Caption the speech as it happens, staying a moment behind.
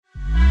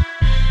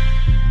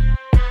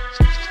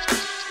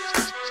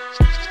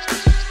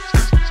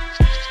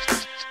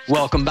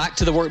Welcome back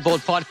to the Work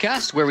Bold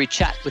podcast, where we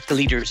chat with the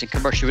leaders in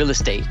commercial real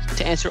estate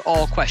to answer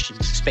all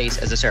questions of space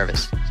as a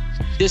service.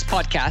 This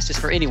podcast is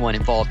for anyone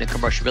involved in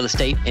commercial real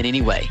estate in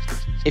any way.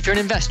 If you're an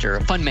investor,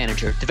 a fund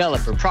manager,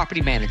 developer,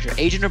 property manager,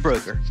 agent, or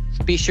broker,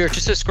 be sure to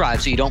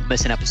subscribe so you don't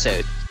miss an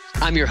episode.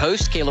 I'm your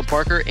host, Caleb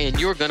Parker, and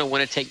you're going to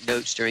want to take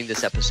notes during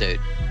this episode.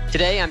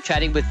 Today, I'm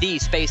chatting with the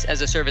space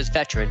as a service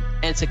veteran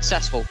and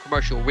successful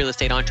commercial real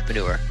estate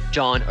entrepreneur,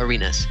 John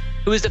Arenas,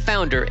 who is the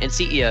founder and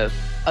CEO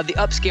of the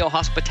upscale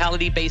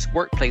hospitality-based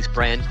workplace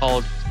brand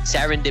called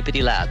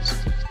Serendipity Labs.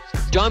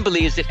 John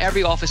believes that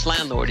every office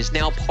landlord is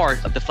now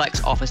part of the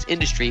flex office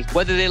industry,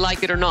 whether they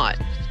like it or not,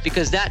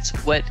 because that's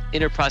what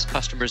enterprise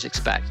customers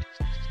expect.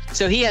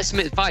 So he has some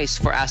advice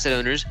for asset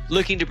owners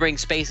looking to bring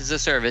space as a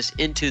service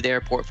into their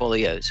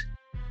portfolios.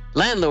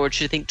 Landlords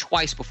should think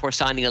twice before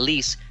signing a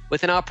lease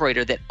with an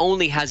operator that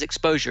only has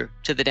exposure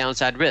to the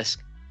downside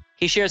risk.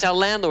 He shares how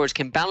landlords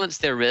can balance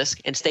their risk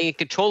and stay in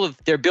control of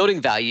their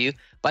building value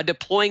by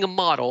deploying a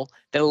model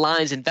that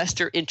aligns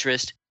investor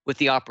interest with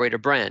the operator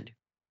brand.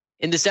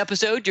 In this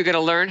episode, you're going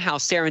to learn how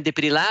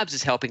Serendipity Labs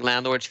is helping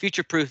landlords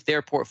future-proof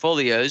their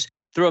portfolios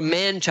through a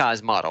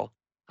man-child model.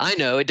 I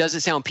know it doesn't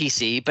sound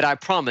PC, but I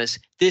promise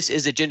this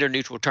is a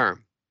gender-neutral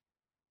term.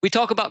 We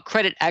talk about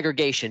credit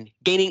aggregation,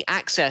 gaining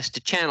access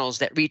to channels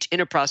that reach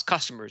enterprise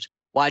customers,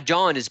 why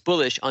John is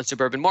bullish on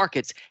suburban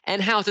markets,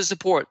 and how to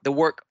support the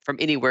work from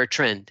anywhere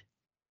trend.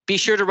 Be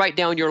sure to write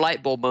down your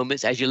light bulb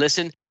moments as you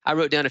listen. I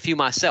wrote down a few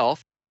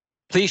myself.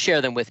 Please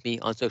share them with me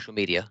on social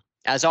media.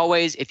 As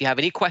always, if you have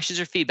any questions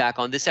or feedback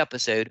on this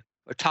episode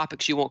or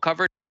topics you want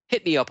covered,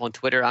 hit me up on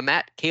Twitter. I'm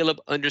at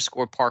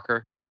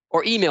Caleb_Parker,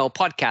 or email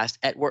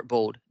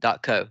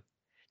podcast@workbold.co.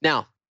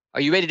 Now,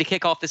 are you ready to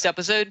kick off this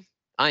episode?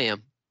 I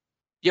am.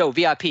 Yo,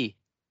 VIP,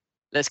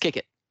 let's kick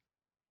it.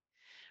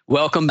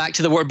 Welcome back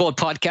to the Work Bold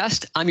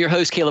podcast. I'm your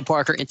host, Caleb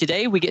Parker, and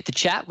today we get to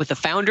chat with the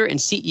founder and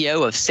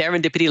CEO of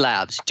Serendipity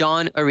Labs,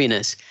 John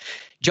Arenas.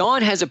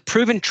 John has a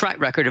proven track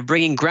record of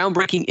bringing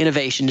groundbreaking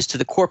innovations to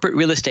the corporate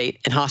real estate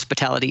and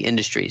hospitality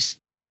industries.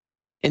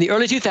 In the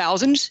early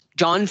 2000s,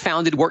 John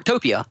founded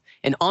Worktopia,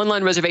 an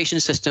online reservation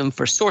system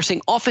for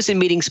sourcing office and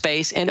meeting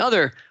space and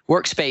other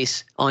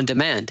workspace on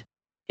demand.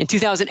 In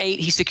 2008,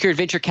 he secured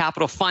venture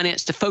capital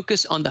finance to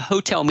focus on the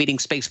hotel meeting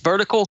space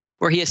vertical,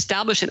 where he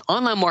established an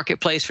online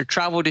marketplace for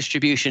travel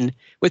distribution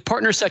with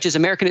partners such as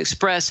American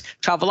Express,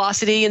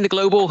 Travelocity, and the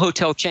global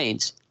hotel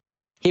chains.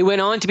 He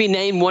went on to be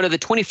named one of the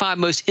 25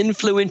 most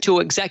influential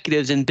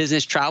executives in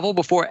business travel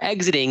before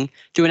exiting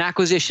to an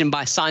acquisition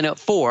by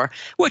Sign-Up4,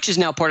 which is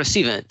now part of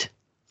Cvent.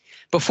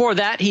 Before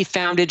that, he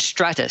founded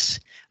Stratus,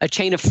 a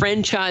chain of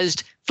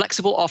franchised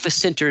flexible office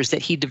centers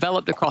that he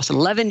developed across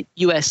 11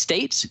 U.S.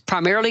 states,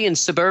 primarily in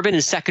suburban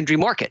and secondary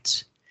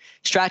markets.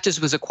 Stratus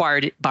was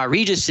acquired by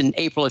Regus in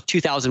April of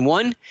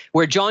 2001,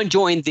 where John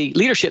joined the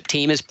leadership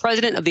team as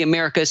president of the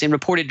Americas and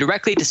reported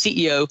directly to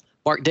CEO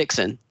Mark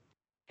Dixon.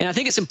 And I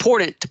think it's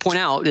important to point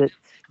out that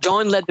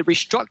John led the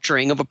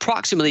restructuring of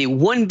approximately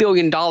 $1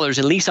 billion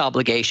in lease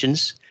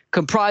obligations,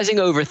 comprising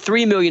over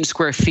 3 million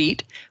square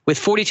feet with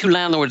 42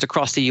 landlords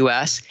across the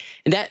U.S.,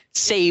 and that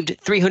saved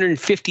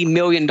 $350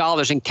 million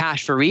in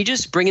cash for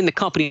Regus, bringing the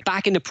company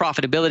back into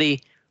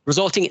profitability,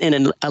 resulting in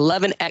an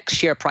 11x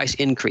share price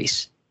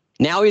increase.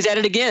 Now he's at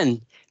it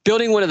again,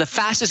 building one of the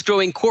fastest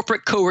growing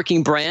corporate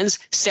co-working brands,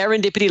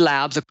 Serendipity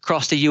Labs,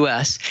 across the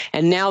U.S.,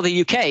 and now the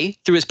U.K.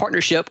 through his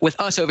partnership with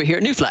us over here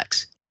at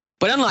Newflex.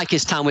 But unlike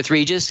his time with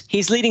Regus,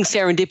 he's leading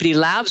Serendipity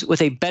Labs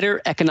with a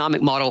better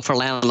economic model for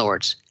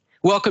landlords.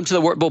 Welcome to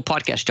the Work Bold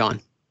podcast, John.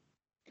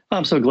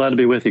 I'm so glad to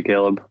be with you,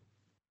 Caleb.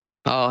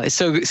 Oh, it's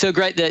so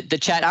great the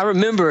chat. I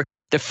remember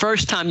the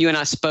first time you and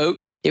I spoke,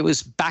 it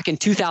was back in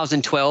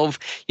 2012.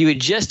 You had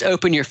just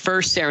opened your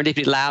first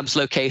Serendipity Labs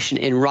location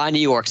in Rye, New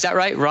York. Is that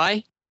right,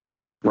 Rye?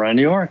 Rye,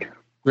 New York.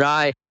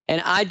 Rye.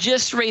 And I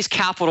just raised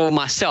capital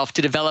myself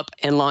to develop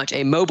and launch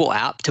a mobile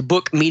app to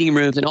book meeting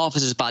rooms and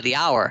offices by the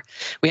hour.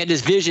 We had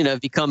this vision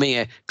of becoming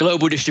a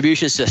global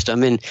distribution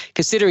system. And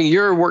considering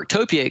your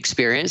Worktopia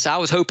experience, I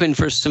was hoping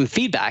for some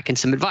feedback and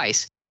some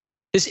advice.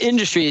 This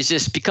industry is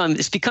it's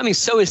becoming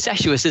so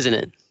incestuous, isn't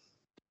it?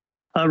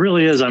 It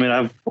really is. I mean,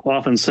 I've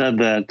often said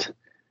that,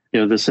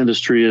 this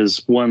industry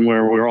is one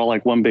where we're all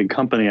like one big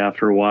company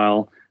after a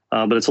while,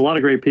 but it's a lot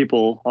of great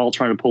people all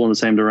trying to pull in the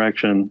same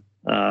direction,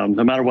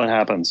 no matter what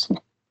happens.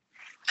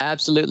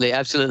 Absolutely,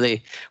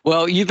 absolutely.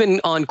 Well, you've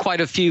been on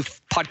quite a few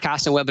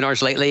podcasts and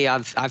webinars lately.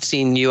 I've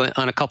seen you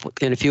on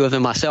a few of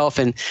them myself.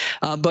 And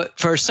but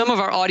for some of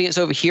our audience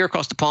over here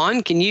across the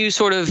pond, can you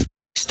sort of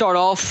start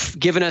off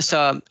giving us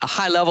a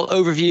high-level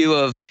overview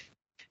of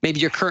maybe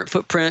your current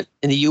footprint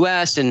in the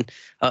U.S. and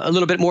a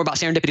little bit more about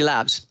Serendipity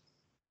Labs?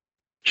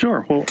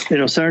 Sure. Well,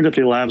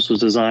 Serendipity Labs was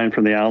designed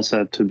from the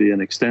outset to be an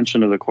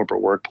extension of the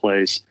corporate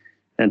workplace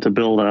and to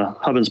build a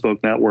hub and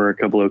spoke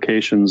network of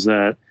locations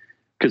that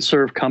could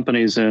serve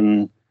companies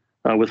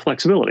with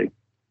flexibility.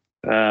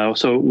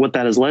 So what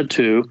that has led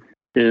to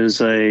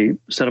is a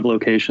set of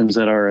locations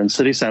that are in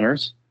city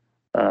centers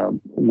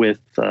with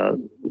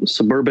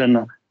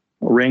suburban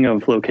ring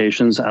of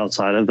locations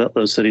outside of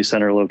those city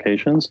center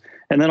locations,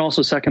 and then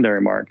also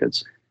secondary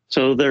markets.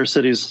 So there are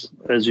cities,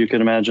 as you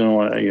can imagine,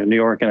 like New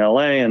York and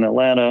LA and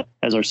Atlanta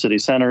as our city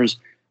centers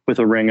with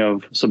a ring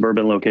of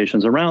suburban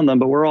locations around them.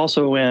 But we're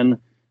also in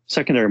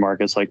secondary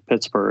markets like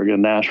Pittsburgh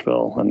and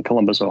Nashville and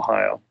Columbus,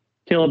 Ohio.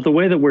 Caleb, the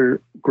way that we're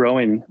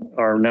growing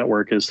our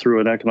network is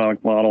through an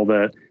economic model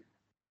that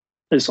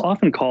is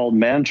often called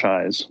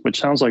manchise, which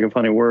sounds like a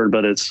funny word,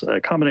 but it's a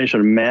combination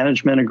of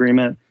management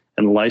agreement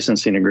and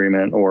licensing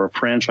agreement or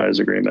franchise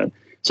agreement.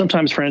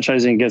 Sometimes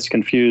franchising gets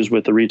confused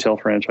with the retail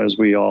franchise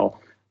we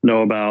all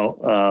know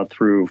about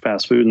through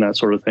fast food and that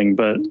sort of thing,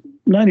 but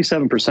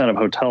 97% of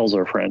hotels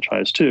are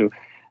franchised too.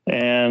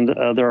 And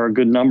there are a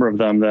good number of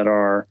them that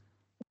are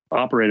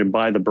operated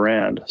by the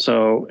brand.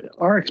 So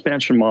our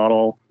expansion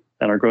model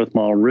and our growth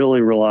model really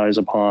relies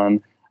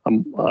upon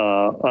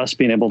us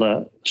being able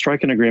to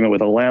strike an agreement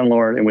with a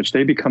landlord in which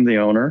they become the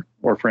owner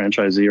or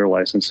franchisee or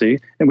licensee,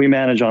 and we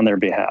manage on their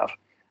behalf.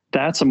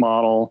 That's a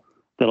model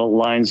that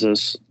aligns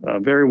us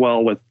very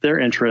well with their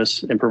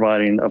interests in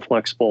providing a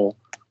flexible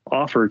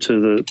offer to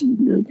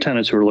the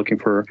tenants who are looking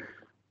for,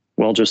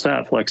 well, just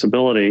that,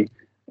 flexibility.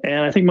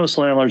 And I think most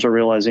landlords are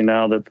realizing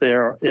now that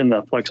they're in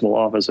the flexible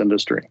office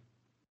industry.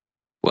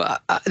 Well,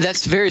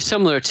 that's very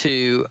similar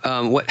to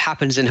what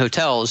happens in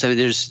hotels. I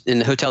mean, in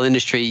the hotel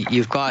industry,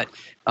 you've got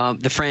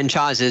the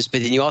franchises,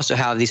 but then you also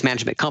have these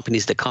management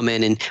companies that come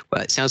in. And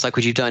it sounds like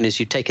what you've done is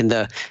you've taken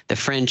the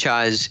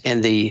franchise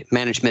and the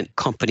management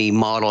company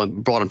model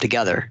and brought them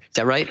together. Is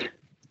that right?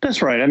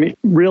 That's right. I mean,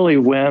 really,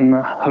 when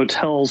the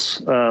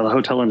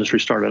hotel industry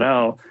started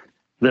out,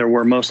 there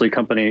were mostly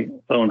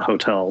company-owned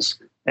hotels,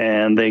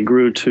 and they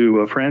grew to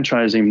a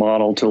franchising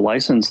model to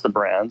license the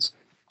brands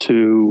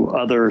to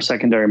other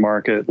secondary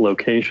market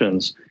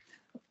locations.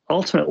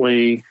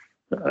 Ultimately,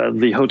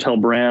 the hotel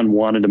brand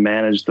wanted to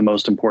manage the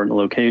most important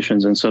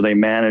locations, and so they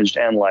managed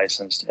and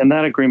licensed. And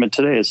that agreement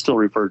today is still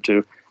referred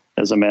to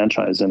as a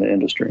manchise in the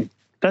industry.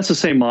 That's the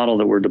same model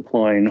that we're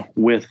deploying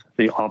with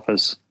the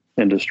office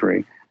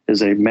industry,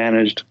 is a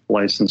managed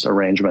license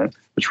arrangement,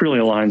 which really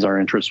aligns our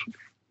interests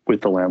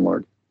with the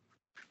landlord.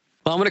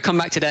 Well, I'm going to come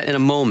back to that in a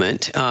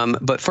moment.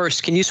 But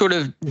first, can you sort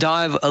of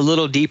dive a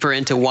little deeper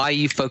into why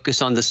you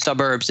focus on the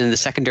suburbs and the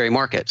secondary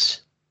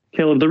markets?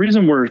 Caleb, the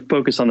reason we're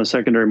focused on the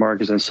secondary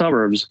markets and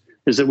suburbs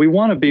is that we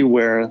want to be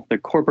where the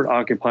corporate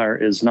occupier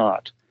is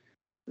not.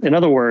 In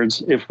other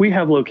words, if we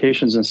have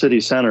locations in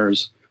city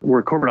centers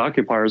where corporate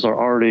occupiers are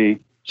already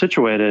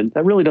situated,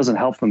 that really doesn't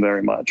help them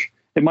very much.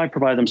 It might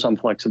provide them some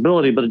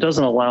flexibility, but it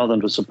doesn't allow them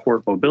to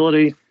support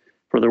mobility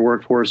for their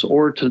workforce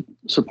or to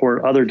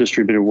support other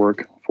distributed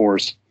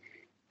workforce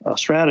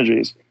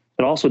strategies.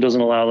 It also doesn't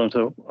allow them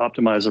to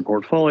optimize their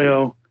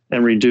portfolio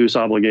and reduce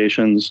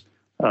obligations,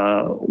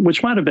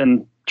 which might have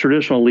been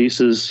traditional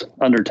leases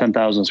under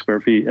 10,000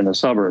 square feet in the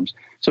suburbs.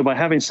 So by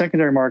having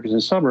secondary markets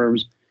in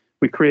suburbs,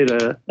 we create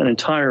an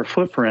entire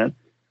footprint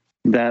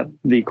that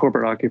the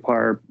corporate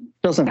occupier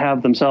doesn't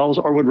have themselves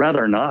or would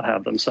rather not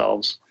have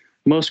themselves.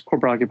 Most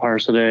corporate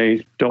occupiers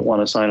today don't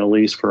want to sign a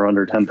lease for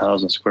under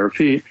 10,000 square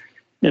feet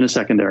in a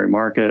secondary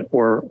market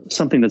or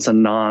something that's a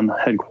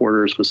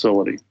non-headquarters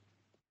facility.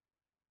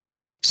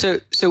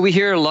 So we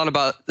hear a lot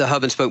about the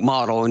hub and spoke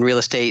model in real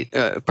estate,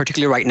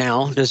 particularly right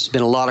now. There's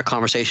been a lot of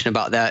conversation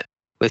about that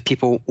with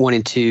people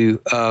wanting to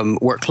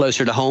work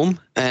closer to home.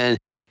 And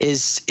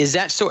is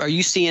that so? Are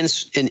you seeing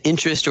an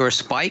interest or a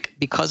spike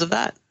because of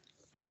that?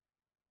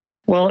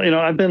 Well,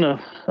 I've been a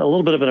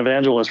little bit of an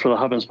evangelist for the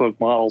hub and spoke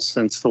model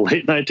since the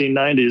late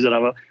 1990s, and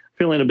I'm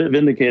feeling a bit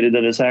vindicated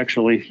that it's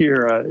actually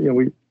here.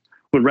 We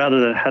would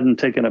rather that it hadn't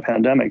taken a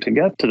pandemic to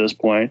get to this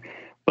point.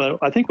 But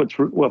I think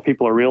what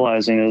people are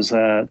realizing is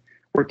that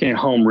working at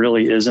home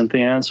really isn't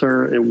the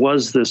answer. It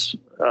was this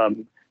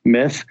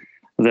myth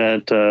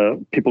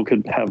that people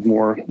could have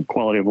more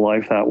quality of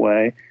life that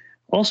way.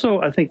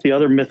 Also, I think the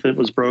other myth that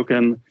was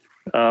broken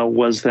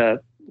was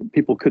that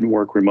people couldn't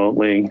work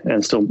remotely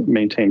and still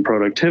maintain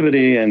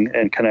productivity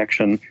and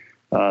connection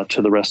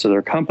to the rest of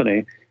their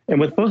company. And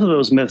with both of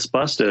those myths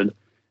busted,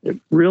 it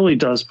really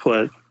does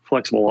put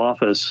flexible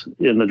office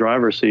in the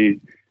driver's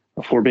seat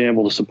for being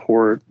able to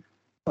support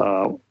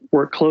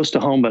work close to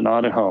home but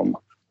not at home.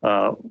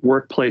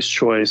 Workplace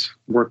choice,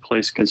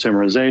 workplace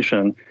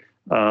consumerization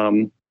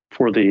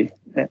for the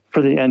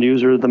end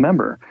user, the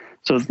member.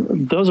 So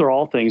those are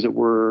all things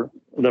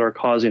that are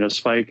causing a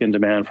spike in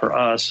demand for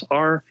us.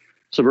 Our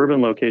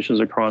suburban locations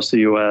across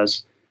the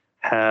U.S.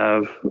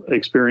 have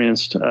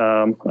experienced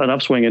an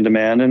upswing in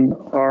demand and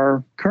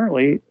are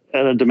currently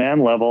at a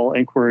demand level,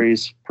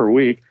 inquiries per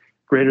week,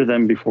 greater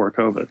than before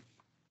COVID.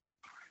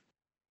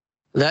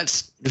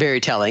 That's very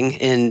telling.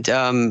 And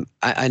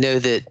I know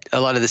that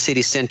a lot of the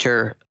city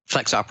center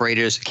flex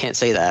operators can't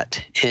say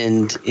that.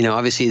 And,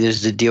 obviously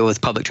there's the deal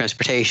with public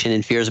transportation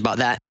and fears about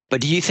that.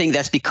 But do you think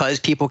that's because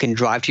people can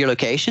drive to your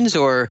locations,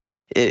 or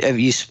do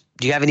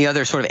you have any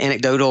other sort of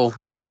anecdotal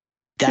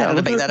data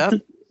to back that up?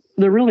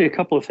 There are really a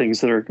couple of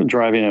things that are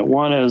driving it.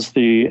 One is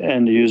the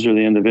end user,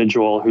 the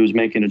individual who's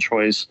making a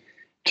choice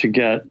to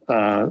get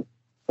a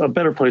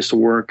better place to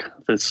work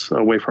that's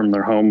away from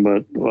their home,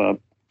 but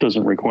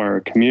doesn't require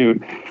a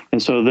commute.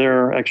 And so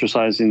they're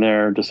exercising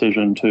their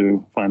decision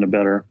to find a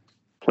better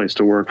place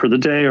to work for the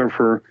day or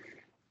for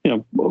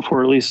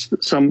at least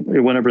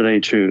whenever they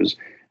choose.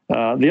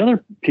 The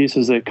other piece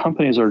is that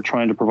companies are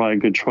trying to provide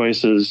good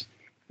choices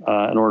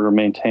in order to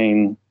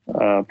maintain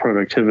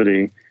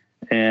productivity.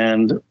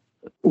 And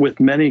with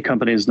many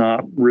companies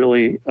not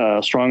really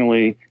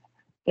strongly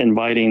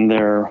inviting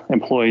their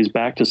employees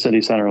back to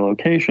city center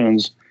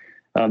locations,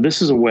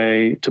 this is a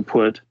way to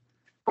put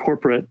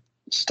corporate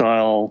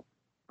style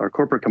or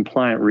corporate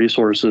compliant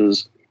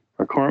resources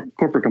or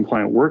corporate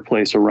compliant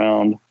workplace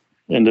around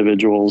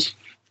individuals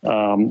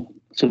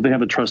so they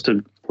have a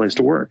trusted place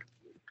to work.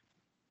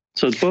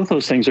 So both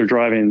those things are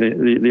driving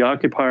the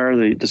occupier,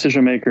 the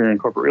decision maker in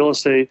corporate real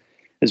estate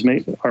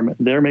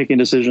they're making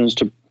decisions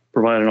to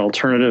provide an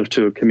alternative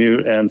to a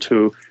commute and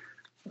to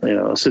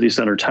a city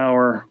center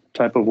tower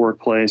type of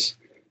workplace.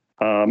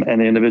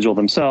 And the individual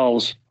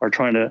themselves are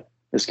trying to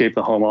escape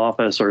the home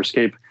office or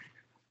escape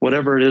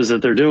whatever it is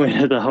that they're doing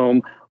at the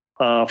home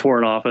for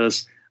an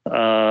office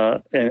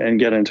and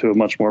get into a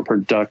much more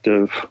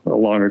productive,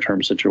 longer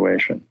term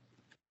situation.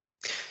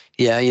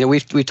 Yeah,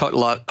 we've talked a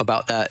lot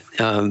about that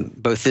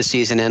both this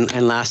season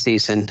and last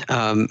season.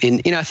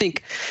 I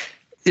think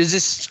there's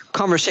this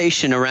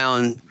conversation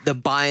around the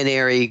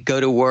binary: go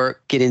to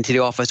work, get into the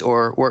office,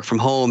 or work from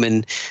home.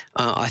 And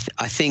I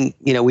think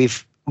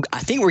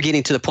we're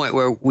getting to the point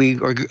where we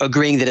are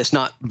agreeing that it's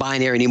not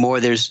binary anymore.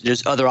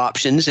 There's other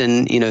options,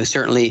 and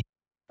certainly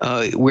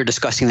we're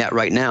discussing that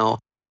right now.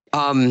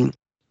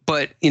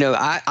 But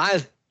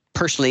I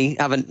personally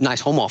have a nice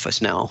home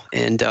office now,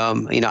 and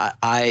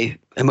I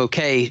am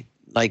okay,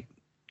 like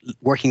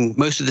working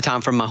most of the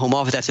time from my home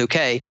office. That's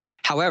okay.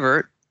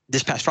 However,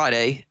 this past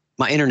Friday,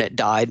 my internet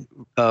died.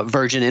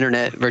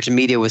 Virgin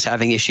Media was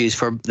having issues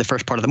for the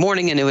first part of the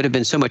morning, and it would have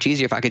been so much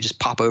easier if I could just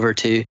pop over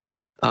to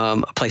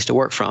a place to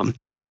work from.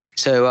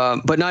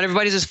 So, but not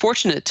everybody's as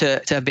fortunate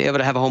to be able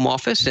to have a home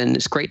office, and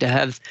it's great to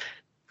have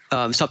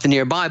something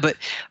nearby. But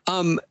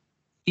when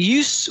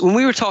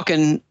we were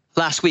talking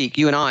last week,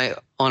 you and I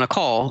on a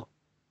call,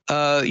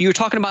 you were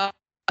talking about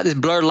this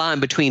blurred line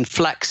between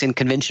flex and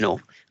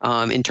conventional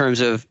in terms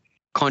of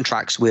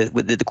contracts with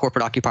the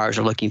corporate occupiers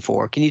are looking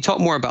for. Can you talk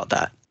more about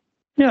that?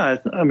 Yeah,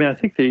 I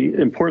think the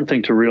important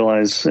thing to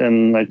realize,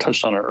 and I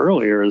touched on it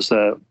earlier, is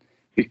that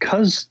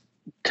because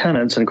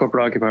tenants and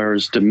corporate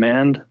occupiers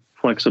demand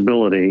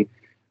flexibility,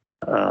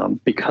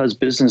 because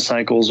business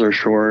cycles are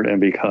short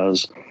and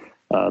because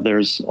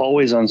there's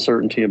always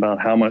uncertainty about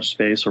how much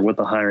space or what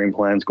the hiring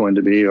plan is going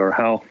to be or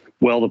how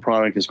well the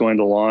product is going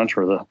to launch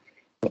or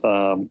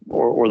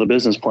the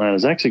business plan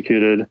is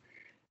executed,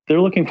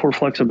 they're looking for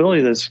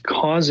flexibility that's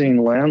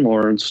causing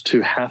landlords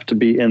to have to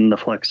be in the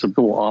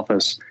flexible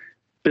office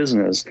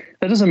business.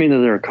 That doesn't mean that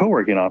they're a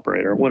co-working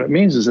operator. What it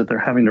means is that they're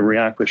having to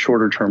react with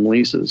shorter term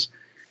leases.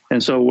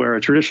 And so where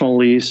a traditional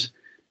lease,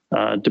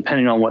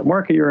 depending on what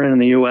market you're in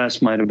the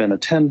US, might have been a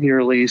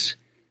 10-year lease,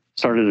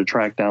 started to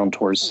track down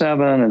towards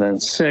 7 and then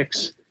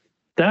 6.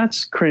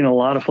 That's creating a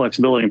lot of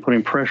flexibility and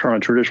putting pressure on a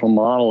traditional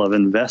model of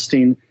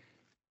investing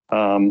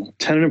tenant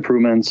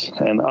improvements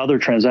and other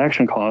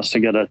transaction costs to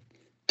get a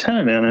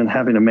tenant in and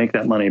having to make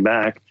that money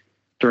back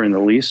during the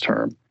lease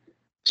term.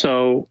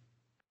 So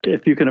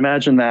if you can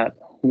imagine that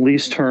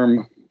lease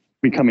term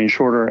becoming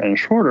shorter and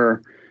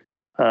shorter,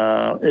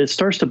 it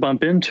starts to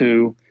bump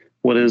into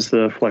what is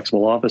the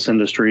flexible office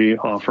industry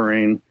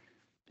offering,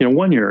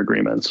 1-year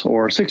agreements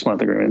or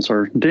 6-month agreements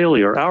or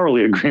daily or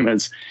hourly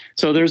agreements.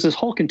 So there's this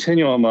whole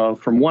continuum of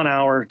from 1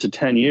 hour to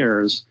 10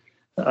 years.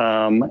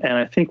 And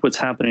I think what's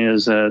happening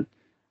is that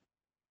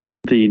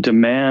the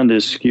demand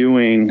is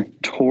skewing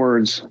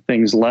towards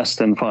things less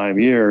than 5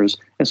 years.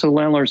 And so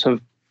landlords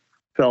have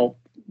felt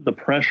the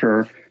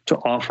pressure to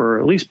offer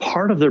at least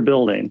part of their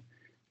building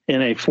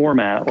in a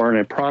format or in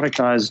a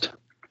productized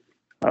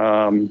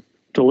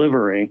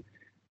delivery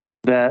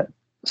that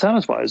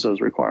satisfies those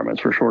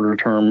requirements for shorter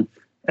term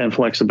and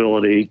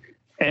flexibility.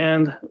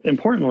 And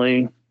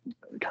importantly,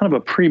 kind of a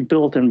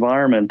pre-built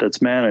environment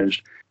that's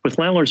managed. With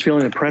landlords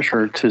feeling the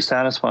pressure to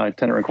satisfy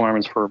tenant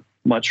requirements for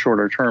much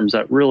shorter terms,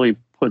 that really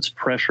puts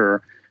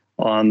pressure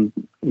on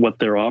what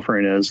their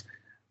offering is.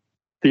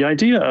 The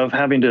idea of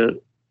having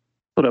to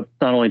put up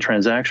not only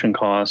transaction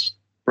costs,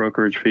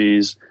 brokerage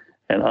fees,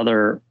 and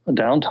other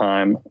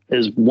downtime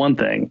is one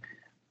thing,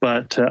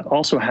 but to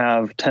also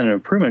have tenant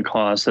improvement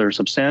costs that are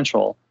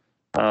substantial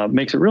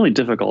makes it really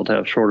difficult to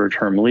have shorter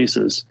term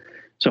leases.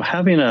 So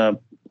having a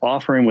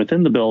offering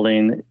within the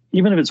building,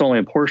 even if it's only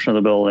a portion of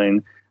the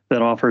building,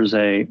 that offers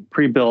a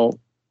pre-built,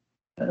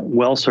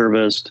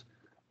 well-serviced,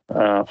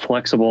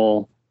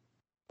 flexible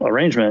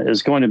arrangement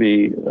is going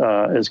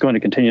to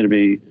continue to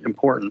be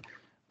important.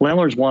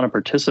 Landlords want to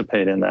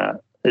participate in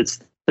that. It's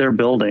their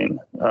building.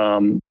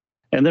 And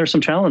there's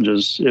some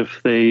challenges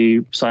if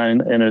they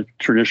sign in a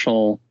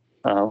traditional,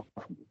 call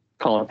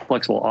it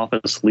flexible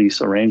office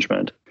lease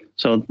arrangement.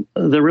 So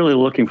they're really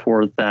looking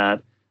for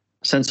that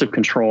sense of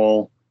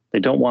control. They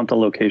don't want the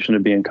location to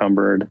be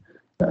encumbered.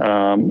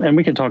 And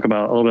we can talk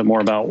about a little bit more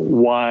about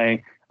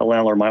why a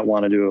landlord might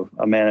want to do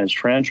a managed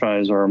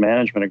franchise or a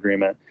management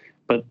agreement,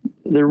 but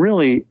they're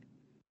really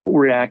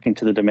reacting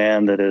to the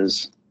demand that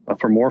is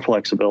for more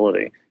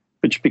flexibility,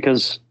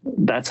 because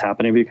that's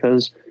happening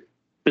because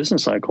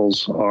business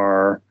cycles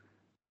are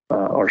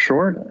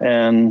short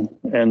and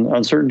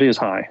uncertainty is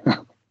high.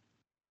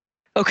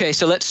 Okay,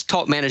 so let's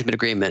talk management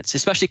agreements,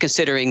 especially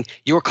considering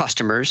your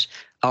customers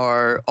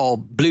are all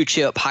blue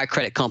chip, high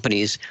credit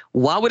companies.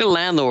 Why would a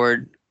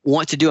landlord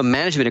want to do a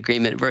management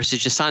agreement versus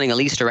just signing a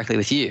lease directly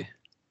with you?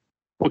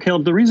 Well,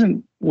 Caleb, the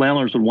reason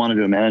landlords would want to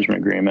do a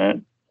management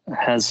agreement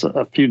has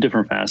a few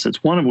different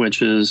facets, one of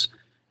which is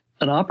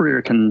an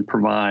operator can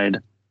provide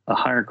a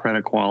higher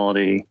credit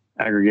quality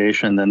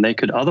aggregation than they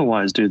could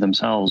otherwise do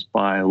themselves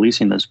by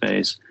leasing the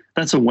space.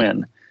 That's a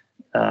win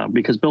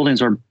because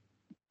buildings are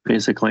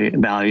basically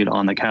valued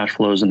on the cash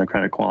flows and the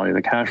credit quality of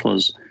the cash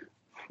flows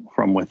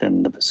from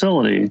within the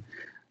facility.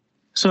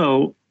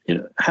 So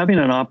having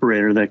an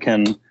operator that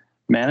can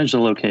manage the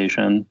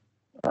location,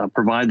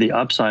 provide the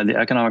upside, the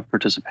economic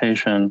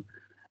participation,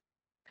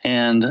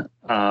 and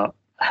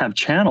have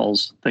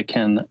channels that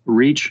can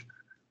reach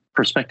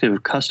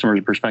prospective customers,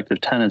 prospective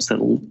tenants that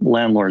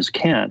landlords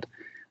can't,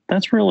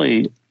 that's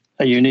really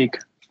a unique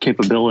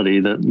capability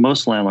that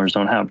most landlords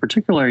don't have,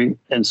 particularly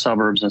in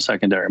suburbs and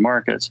secondary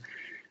markets.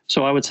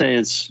 So I would say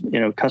it's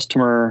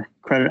customer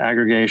credit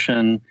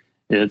aggregation.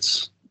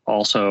 It's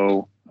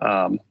also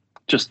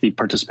just the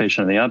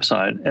participation in the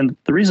upside. And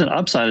the reason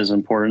upside is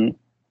important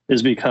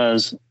is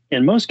because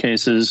in most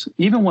cases,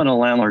 even when a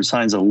landlord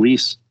signs a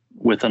lease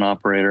with an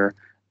operator,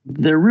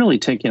 they're really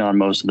taking on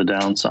most of the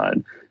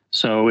downside.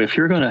 So if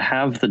you're going to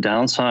have the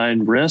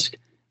downside risk,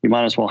 you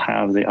might as well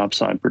have the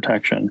upside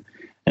protection.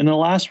 And the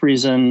last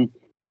reason,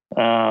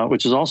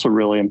 which is also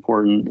really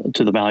important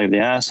to the value of the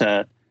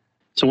asset,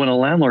 so when a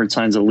landlord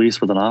signs a lease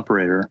with an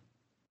operator,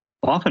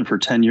 often for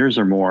 10 years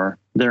or more,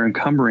 they're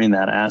encumbering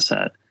that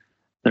asset.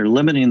 They're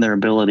limiting their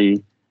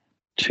ability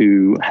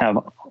to have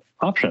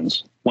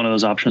options. One of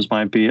those options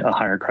might be a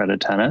higher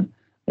credit tenant.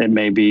 It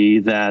may be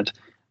that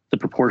the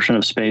proportion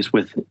of space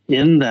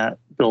within that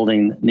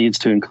building needs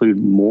to include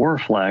more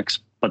flex,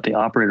 but the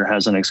operator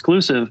has an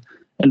exclusive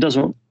and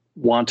doesn't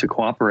want to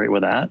cooperate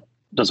with that,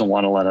 doesn't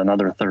want to let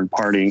another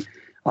third-party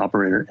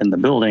operator in the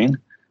building,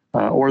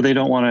 or they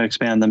don't want to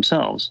expand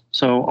themselves.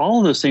 So all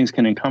of those things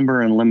can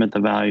encumber and limit the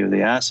value of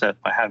the asset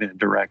by having a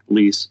direct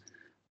lease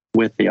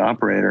with the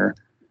operator.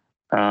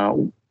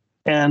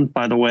 And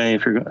by the way,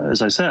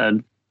 as I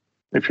said,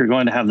 if you're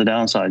going to have the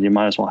downside, you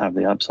might as well have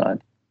the upside.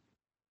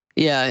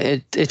 Yeah,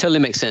 it totally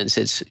makes sense.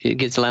 It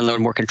gives the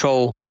landlord more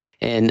control.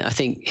 And I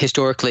think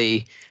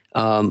historically,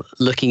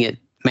 looking at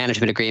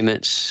management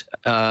agreements,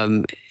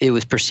 it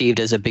was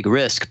perceived as a big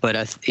risk.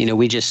 But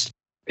we just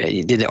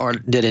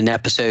did an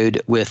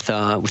episode with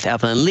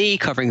Evelyn Lee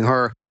covering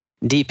her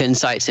deep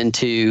insights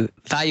into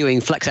valuing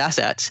flex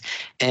assets,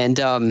 and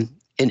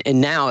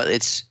now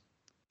it's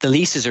the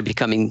leases are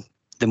becoming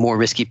the more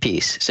risky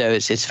piece. So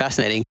it's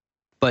fascinating.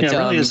 But yeah,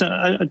 really is.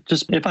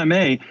 Just if I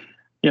may,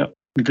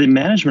 the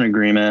management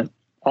agreement,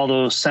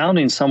 although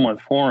sounding somewhat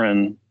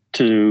foreign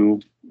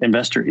to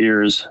investor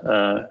ears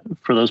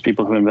for those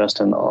people who invest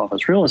in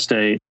office real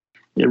estate,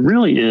 it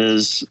really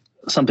is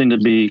something to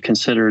be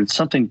considered,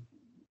 something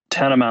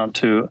tantamount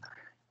to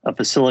a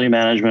facility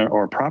management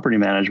or property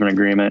management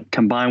agreement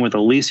combined with a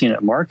leasing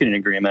and marketing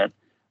agreement,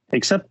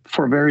 except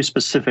for a very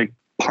specific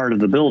part of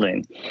the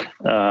building.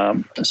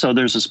 So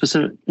there's a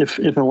specific, if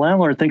a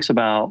landlord thinks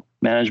about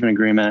management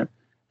agreement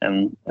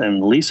and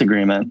lease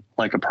agreement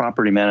like a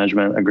property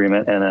management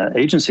agreement and an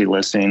agency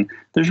listing,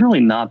 there's really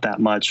not that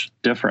much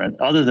different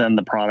other than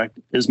the product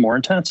is more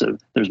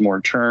intensive. There's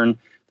more churn,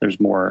 there's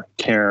more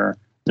care,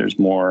 there's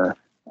more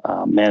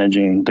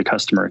managing the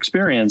customer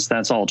experience.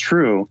 That's all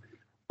true.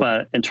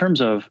 But in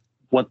terms of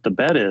what the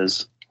bet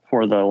is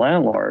for the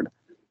landlord,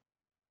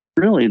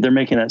 really they're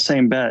making that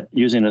same bet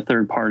using a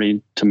third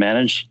party to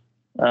manage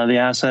the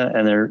asset,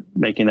 and they're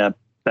making that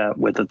bet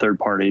with a third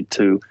party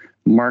to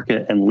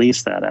market and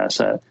lease that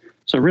asset.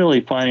 So really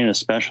finding a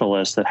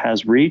specialist that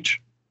has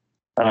reach,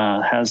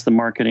 has the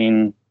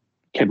marketing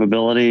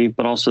capability,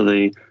 but also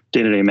the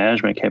day-to-day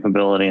management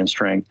capability and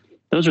strength.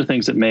 Those are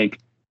things that make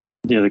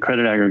the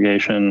credit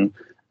aggregation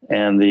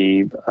and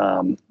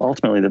the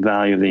ultimately the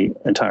value of the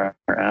entire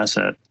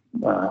asset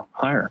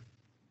higher.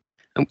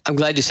 I'm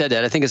glad you said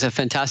that. I think it's a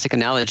fantastic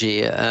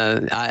analogy.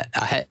 I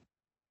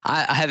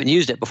haven't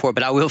used it before,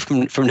 but I will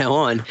from now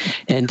on.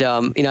 And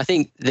I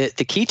think that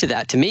the key to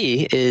that, to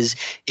me, is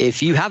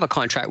if you have a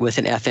contract with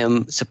an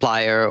FM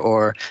supplier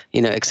or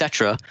et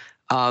cetera,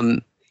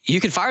 you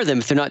can fire them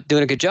if they're not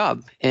doing a good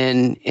job.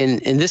 And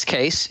in this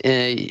case,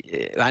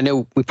 I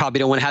know we probably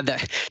don't want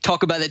to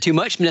talk about that too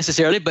much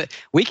necessarily, but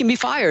we can be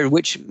fired,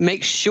 which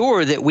makes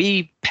sure that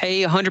we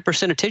pay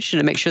 100% attention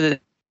to make sure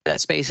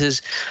that space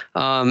is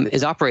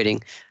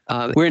operating.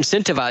 We're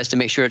incentivized to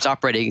make sure it's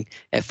operating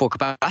at full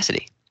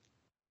capacity.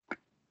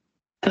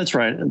 That's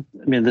right.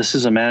 I mean, this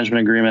is a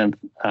management agreement.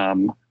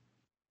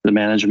 The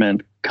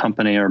management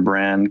company or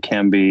brand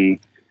can be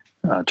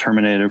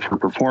terminated for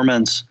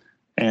performance,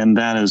 and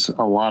that is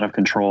a lot of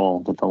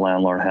control that the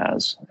landlord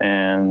has,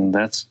 and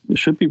it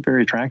should be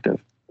very attractive.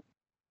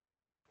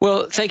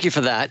 Well, thank you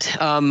for that.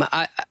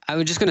 I I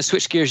was just going to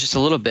switch gears just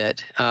a little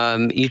bit.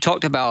 You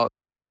talked about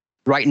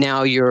right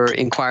now your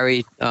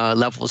inquiry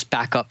levels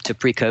back up to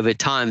pre-COVID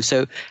times.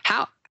 So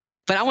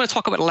but I want to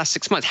talk about the last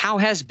 6 months. How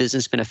has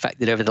business been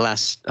affected over the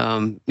last,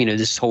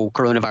 this whole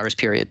coronavirus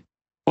period?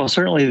 Well,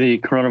 certainly the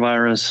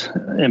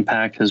coronavirus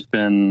impact has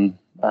been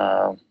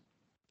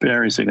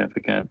very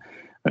significant,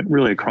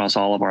 really across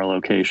all of our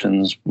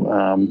locations.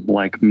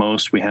 Like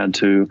most, we had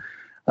to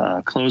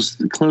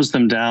close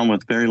them down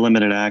with very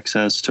limited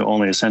access to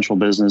only essential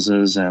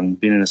businesses, and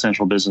being an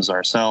essential business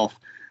ourselves,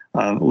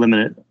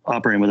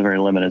 operating with a very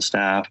limited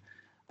staff.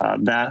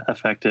 That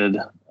affected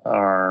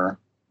our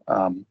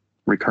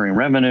recurring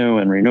revenue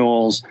and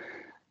renewals.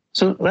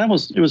 So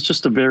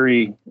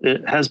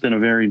it has been a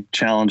very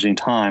challenging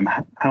time.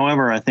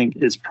 However, I think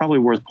it's probably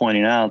worth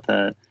pointing out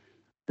that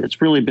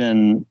it's really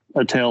been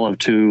a tale of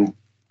two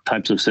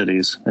types of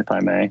cities, if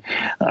I may.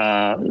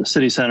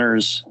 City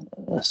centers,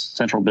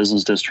 central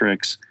business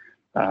districts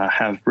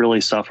have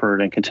really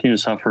suffered and continue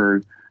to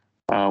suffer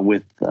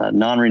with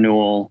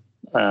non-renewal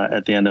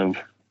at the end of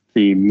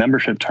the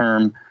membership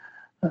term,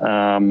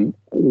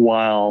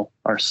 while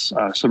our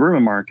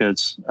suburban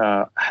markets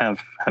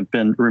have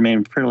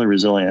remained fairly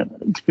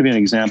resilient. To give you an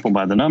example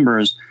by the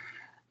numbers,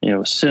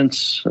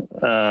 since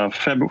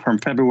from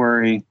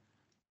February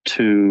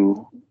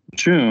to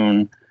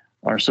June,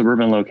 our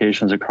suburban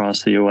locations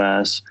across the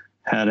U.S.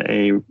 had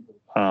a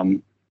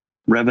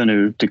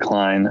revenue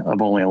decline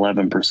of only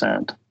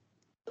 11%.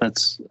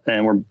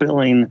 And we're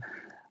billing,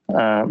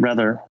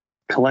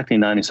 collecting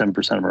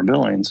 97% of our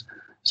billings.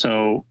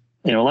 So,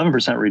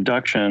 11%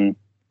 reduction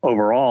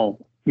overall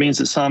means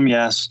that some,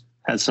 yes,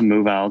 had some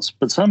move outs,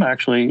 but some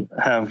actually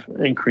have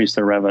increased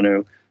their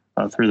revenue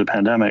through the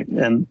pandemic.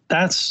 And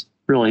that's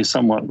really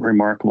somewhat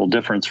remarkable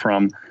difference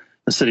from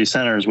the city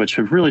centers, which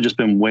have really just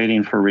been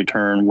waiting for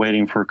return,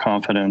 waiting for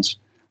confidence,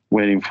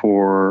 waiting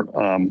for,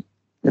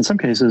 in some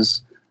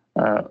cases,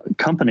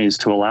 companies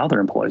to allow their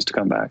employees to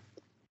come back.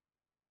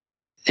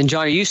 And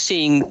John, are you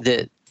seeing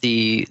that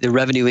the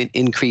revenue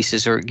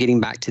increases are getting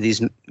back to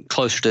these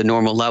closer to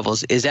normal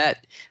levels? Is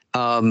that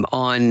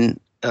on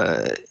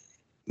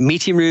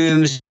meeting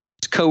rooms,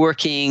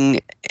 co-working,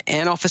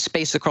 and office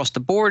space across the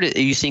board? Are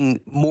you seeing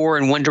more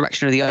in one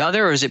direction or the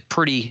other, or is it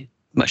pretty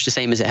much the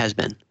same as it has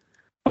been?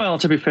 Well,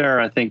 to be fair,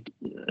 I think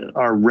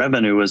our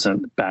revenue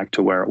isn't back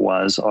to where it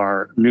was.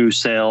 Our new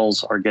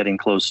sales are getting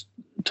close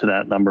to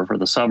that number for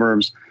the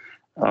suburbs.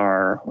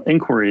 Our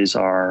inquiries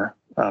are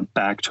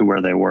back to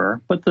where they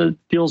were, but the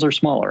deals are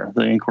smaller.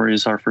 The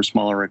inquiries are for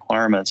smaller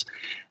requirements.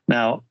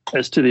 Now,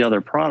 as to the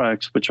other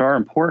products, which are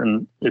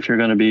important, if you're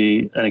going to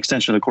be an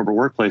extension of the corporate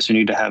workplace, you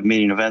need to have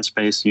meeting event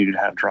space, you need to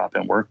have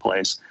drop-in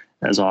workplace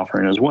as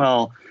offering as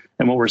well.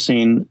 And what we're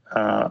seeing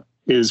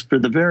is for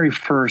the very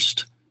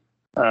first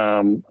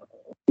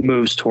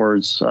moves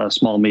towards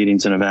small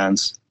meetings and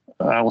events,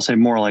 I will say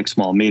more like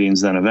small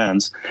meetings than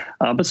events,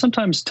 but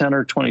sometimes 10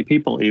 or 20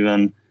 people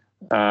even,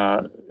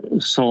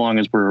 so long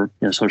as we're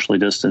socially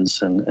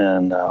distanced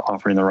and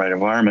offering the right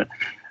environment,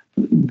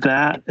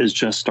 that is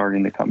just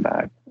starting to come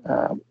back.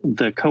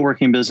 The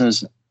co-working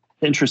business,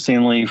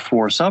 interestingly,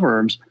 for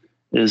suburbs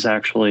is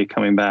actually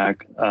coming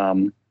back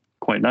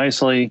quite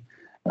nicely.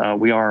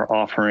 We are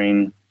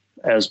offering,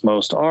 as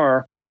most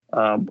are,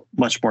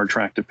 much more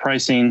attractive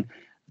pricing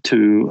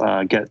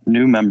to get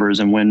new members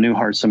and win new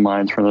hearts and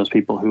minds for those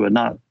people who had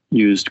not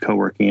used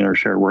co-working or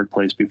shared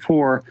workplace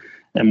before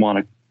and want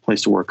a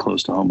place to work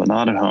close to home but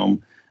not at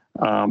home.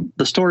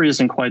 The story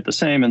isn't quite the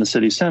same in the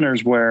city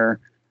centers, where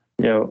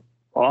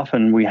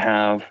often we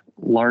have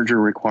larger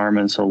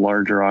requirements of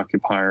larger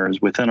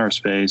occupiers within our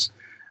space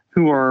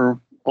who are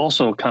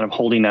also kind of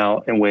holding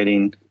out and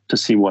waiting to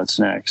see what's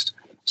next.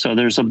 So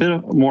there's a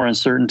bit more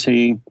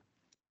uncertainty.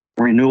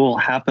 Renewal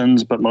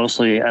happens, but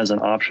mostly as an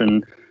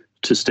option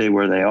to stay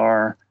where they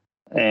are.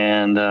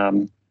 And,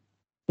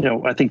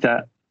 I think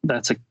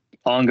that's an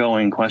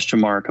ongoing question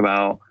mark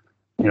about,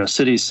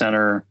 city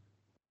center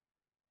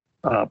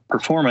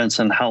performance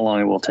and how long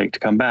it will take to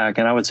come back.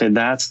 And I would say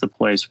that's the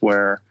place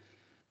where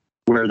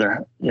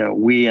there,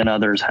 we and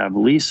others have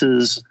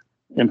leases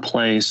in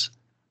place.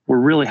 We're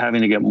really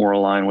having to get more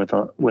aligned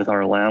with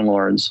our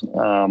landlords.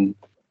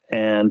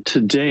 And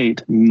to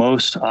date,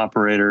 most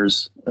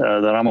operators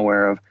that I'm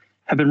aware of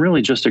have been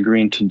really just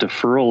agreeing to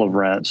deferral of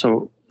rent.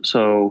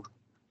 So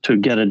to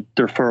get a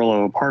deferral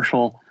of a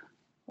partial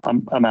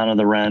amount of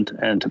the rent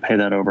and to pay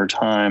that over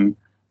time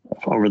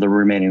over the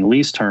remaining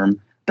lease term,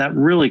 that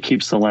really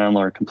keeps the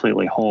landlord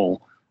completely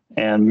whole.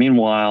 And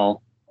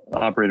meanwhile,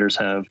 operators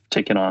have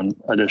taken on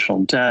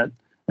additional debt,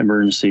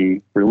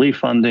 emergency relief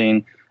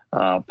funding,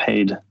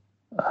 paid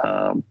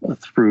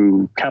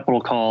through capital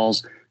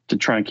calls to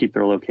try and keep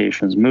their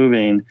locations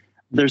moving.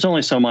 There's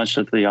only so much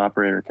that the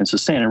operator can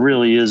sustain. It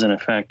really is, in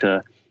effect,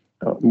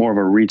 more of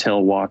a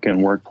retail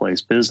walk-in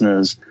workplace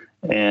business.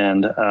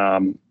 And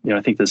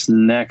I think this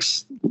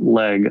next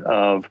leg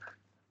of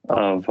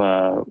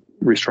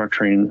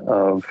restructuring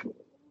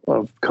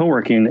of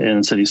co-working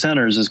in city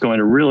centers is going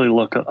to really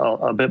look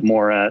a bit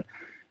more at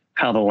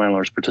how the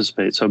landlords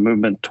participate. So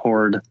movement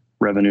toward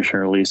revenue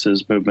share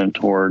leases, movement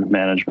toward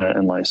management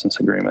and license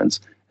agreements.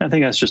 And I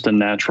think that's just a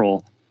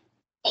natural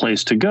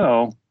place to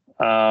go,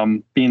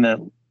 being that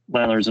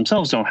landlords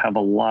themselves don't have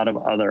a lot of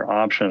other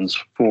options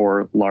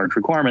for large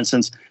requirements,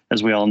 since,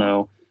 as we all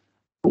know,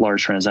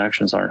 large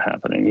transactions aren't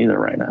happening either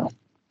right now.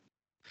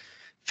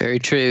 Very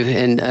true.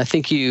 And I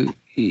think you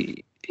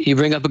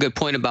bring up a good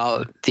point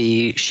about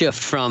the shift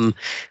from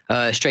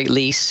straight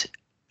lease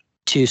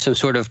to some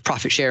sort of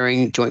profit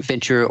sharing, joint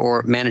venture,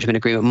 or management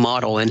agreement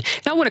model. And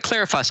I want to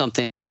clarify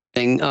something.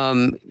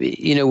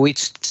 We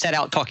set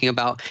out talking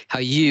about how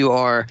you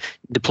are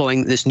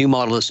deploying this new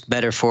model that's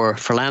better for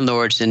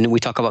landlords, and we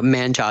talk about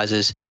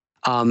manchises.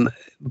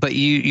 But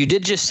you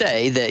did just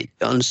say that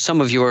on some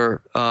of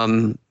your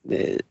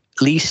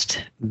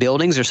leased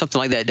buildings or something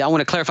like that. I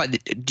want to clarify,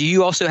 do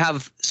you also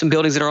have some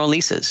buildings that are on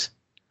leases?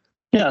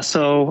 Yeah,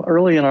 so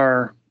early in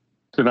our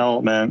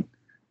development,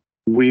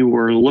 we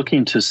were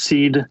looking to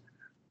seed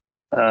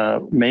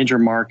major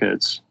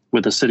markets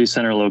with a city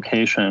center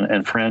location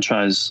and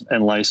franchise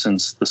and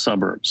license the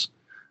suburbs.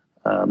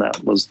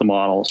 That was the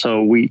model.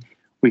 So we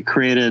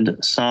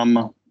created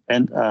some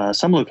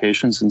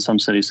locations in some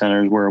city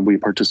centers where we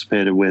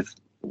participated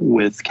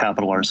with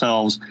capital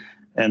ourselves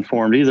and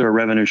formed either a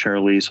revenue share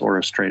lease or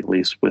a straight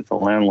lease with the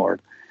landlord.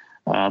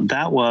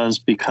 That was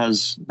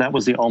because that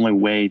was the only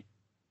way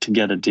to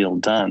get a deal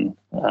done.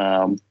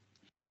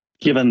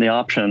 Given the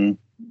option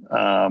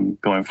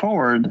going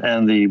forward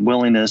and the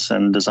willingness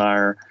and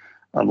desire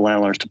of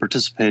landlords to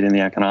participate in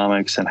the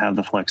economics and have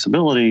the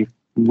flexibility,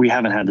 we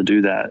haven't had to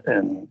do that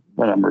in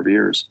a number of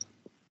years.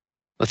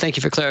 Well, thank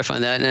you for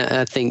clarifying that. And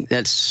I think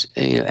that's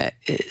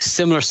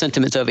similar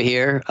sentiments over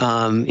here.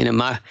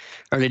 My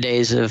early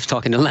days of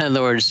talking to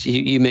landlords,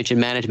 you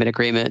mentioned management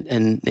agreement,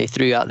 and they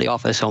threw out the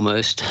office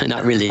almost.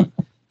 Not really,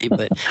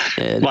 but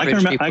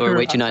people are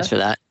way too nice for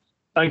that.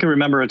 I can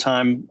remember a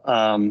time,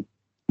 a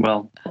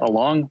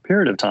long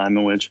period of time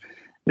in which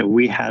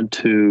we had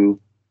to,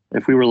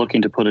 if we were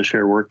looking to put a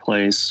shared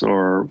workplace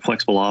or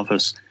flexible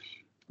office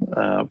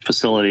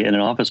facility in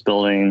an office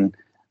building,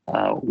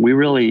 we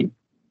really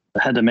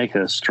had to make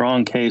a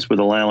strong case with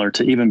the landlord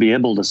to even be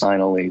able to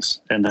sign a lease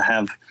and to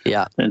have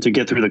and to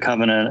get through the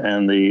covenant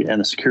and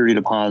the security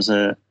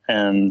deposit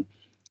and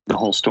the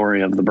whole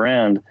story of the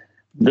brand.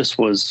 This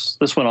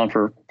went on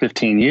for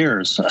 15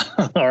 years.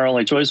 Our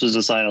only choice was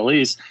to sign a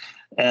lease,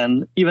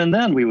 and even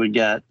then we would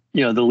get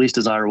the least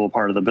desirable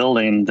part of the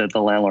building that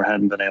the landlord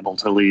hadn't been able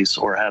to lease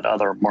or had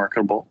other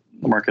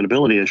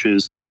marketability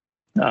issues.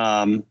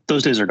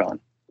 Those days are gone.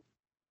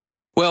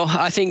 Well,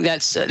 I think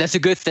that's a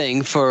good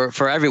thing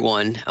for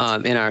everyone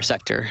in our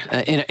sector,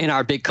 in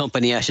our big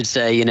company, I should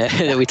say.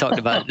 That we talked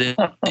about the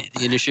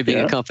industry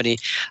being a company,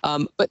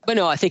 but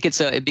no, I think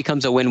it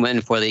becomes a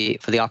win-win for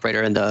the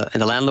operator and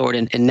the landlord.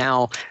 And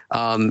now,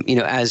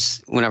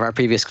 as one of our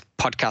previous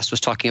podcasts was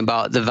talking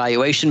about the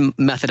valuation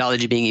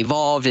methodology being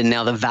evolved, and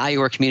now the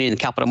valuer community and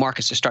the capital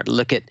markets are starting to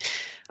look at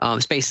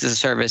space as a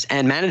service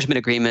and management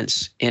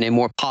agreements in a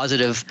more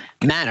positive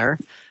manner.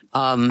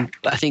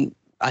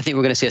 I think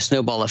we're going to see a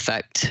snowball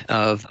effect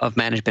of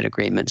management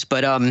agreements.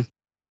 But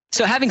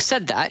so having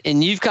said that,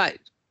 and you've got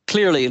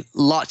clearly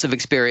lots of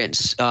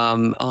experience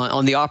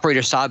on the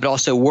operator side, but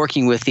also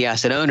working with the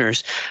asset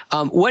owners.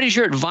 What is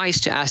your advice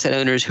to asset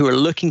owners who are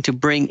looking to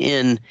bring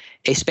in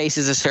a space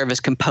as a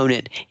service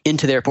component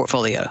into their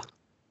portfolio?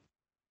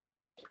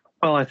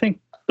 Well, I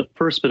think the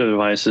first bit of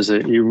advice is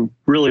that you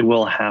really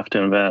will have to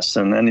invest,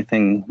 and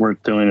anything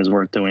worth doing is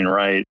worth doing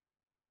right.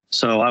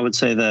 So I would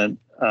say that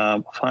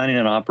finding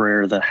an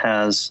operator that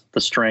has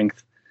the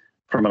strength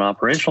from an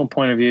operational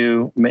point of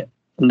view,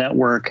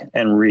 network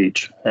and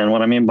reach. And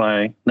what I mean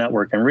by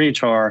network and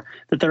reach are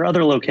that there are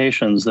other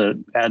locations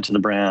that add to the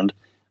brand,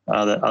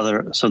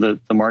 so that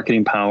the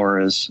marketing power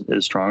is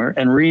stronger.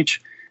 And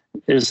reach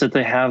is that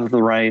they have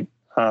the right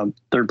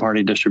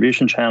third-party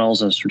distribution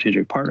channels and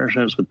strategic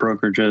partnerships with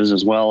brokerages,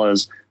 as well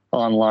as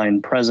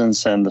online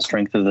presence and the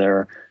strength of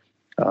their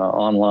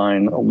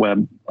online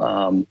web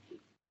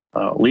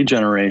lead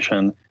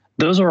generation.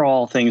 Those are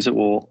all things that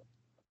will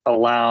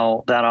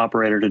allow that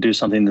operator to do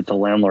something that the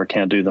landlord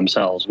can't do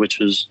themselves,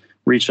 which is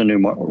reach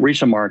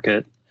a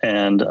market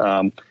and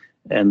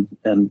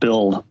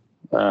build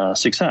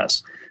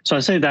success. So I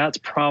say that's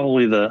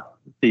probably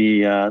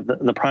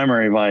the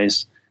primary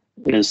advice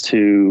is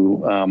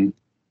to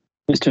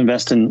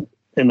invest in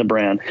the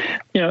brand.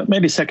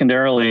 Maybe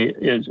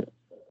secondarily,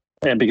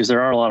 and because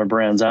there are a lot of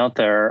brands out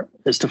there,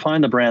 is to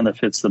find the brand that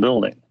fits the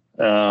building.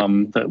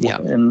 And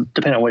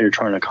depending on what you're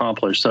trying to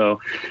accomplish. So,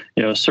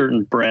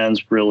 certain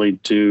brands really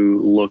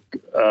do look,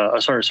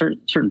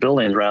 certain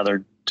buildings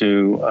rather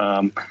do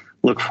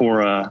look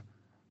for an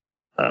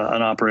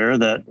operator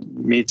that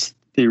meets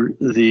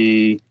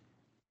the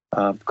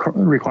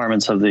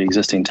requirements of the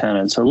existing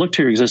tenants. So look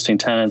to your existing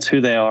tenants, who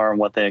they are and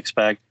what they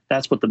expect.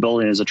 That's what the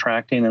building is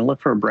attracting, and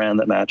look for a brand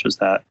that matches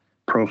that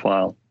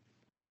profile.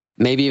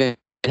 Maybe even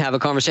have a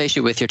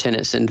conversation with your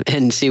tenants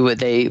and see what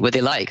they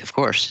like, of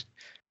course.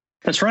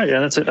 That's right. Yeah,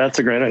 that's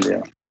a great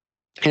idea.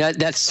 And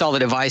that's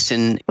solid advice.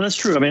 And well, that's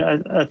true. I mean,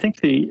 I think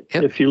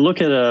if you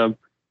look at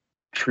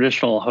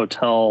traditional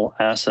hotel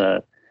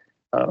asset,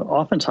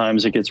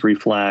 oftentimes it gets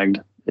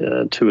reflagged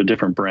to a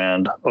different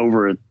brand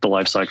over the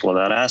life cycle of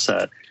that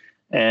asset.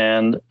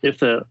 And if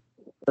that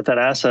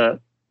asset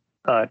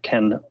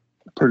can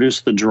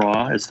produce the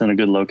draw, it's in a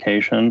good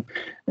location,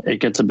 it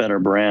gets a better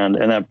brand,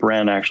 and that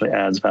brand actually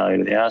adds value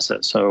to the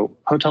asset. So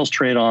hotels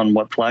trade on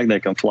what flag they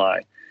can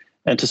fly.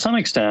 And to some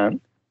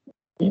extent,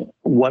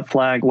 what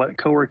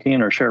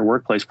co-working or shared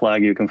workplace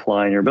flag you can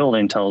fly in your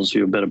building tells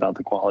you a bit about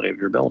the quality of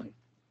your building.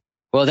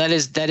 Well, that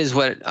is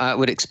what I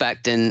would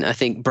expect. And I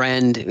think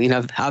brand,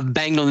 I've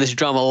banged on this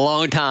drum a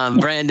long time.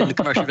 Brand in the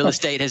commercial real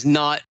estate has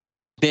not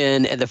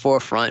been at the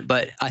forefront,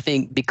 but I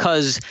think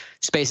because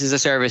space as a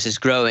service is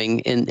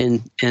growing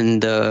in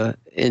the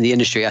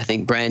industry, I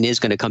think brand is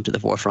going to come to the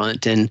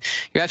forefront. And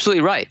you're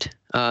absolutely right.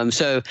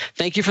 So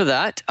thank you for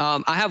that.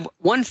 I have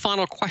one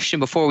final question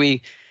before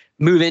we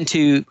move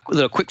into a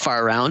little quick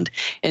fire round,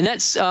 and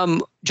that's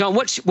John.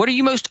 What are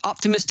you most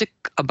optimistic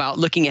about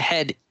looking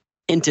ahead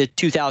into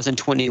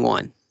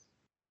 2021?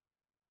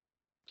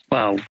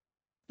 Wow.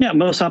 Yeah,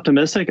 most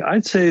optimistic.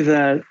 I'd say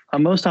that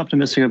I'm most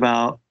optimistic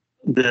about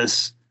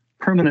this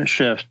permanent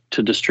shift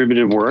to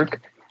distributed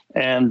work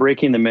and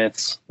breaking the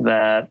myths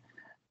that,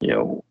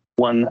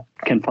 one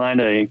can find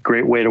a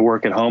great way to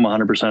work at home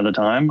 100% of the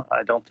time.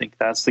 I don't think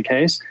that's the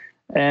case.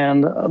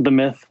 And the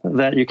myth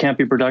that you can't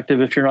be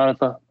productive if you're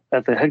not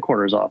at the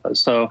headquarters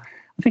office. So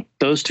I think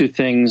those two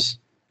things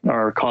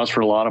are cause for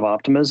a lot of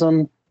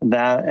optimism.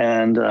 That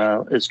and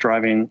it's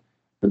driving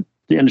the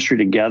industry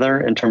together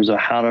in terms of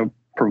how to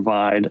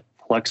provide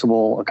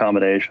flexible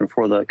accommodation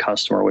for the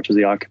customer, which is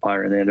the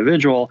occupier and the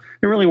individual.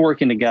 They're really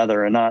working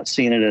together and not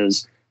seeing it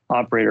as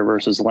operator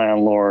versus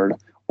landlord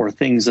or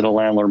things that a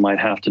landlord might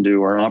have to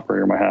do or an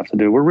operator might have to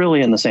do. We're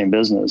really in the same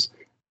business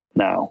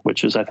now,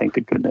 which is, I think,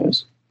 the good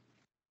news.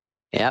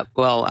 Yeah,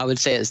 well, I would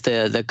say it's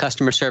the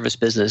customer service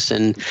business,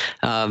 and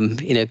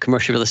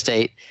commercial real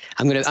estate.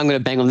 I'm gonna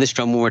bang on this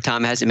drum one more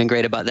time. It hasn't been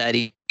great about that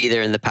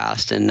either in the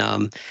past. And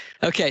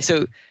okay,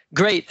 so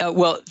great.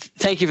 Well,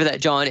 thank you for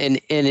that, John. And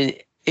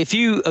if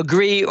you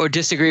agree or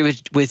disagree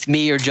with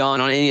me or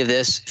John on any of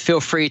this, feel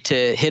free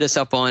to hit us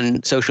up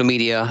on social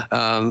media,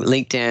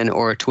 LinkedIn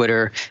or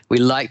Twitter. We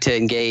like to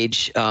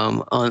engage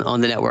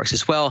on the networks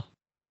as well.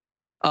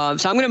 So I'm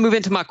going to move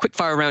into my quick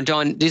fire round,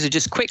 John. These are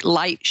just quick,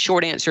 light,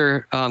 short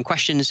answer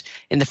questions.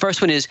 And the first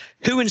one is,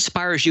 who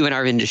inspires you in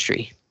our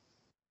industry?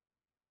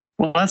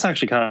 Well, that's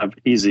actually kind of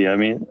easy. I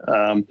mean,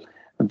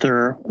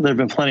 there have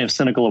been plenty of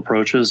cynical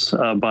approaches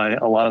by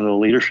a lot of the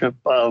leadership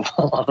of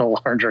a lot of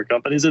the larger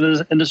companies in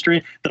this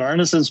industry that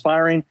aren't as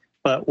inspiring.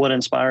 But what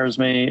inspires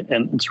me,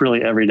 and it's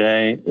really every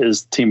day,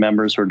 is team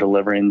members who are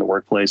delivering the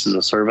workplace as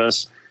a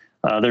service.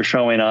 They're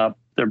showing up.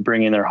 They're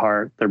bringing their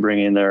heart. They're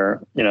bringing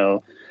their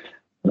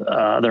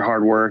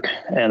hard work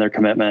and their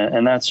commitment.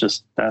 And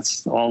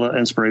that's all the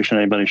inspiration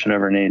anybody should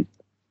ever need.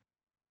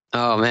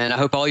 Oh man, I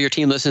hope all your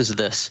team listens to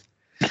this.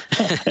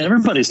 and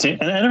everybody's team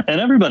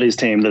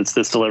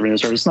that's delivering the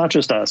service, not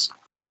just us.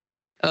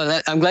 Oh,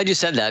 I'm glad you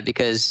said that,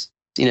 because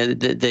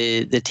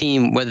the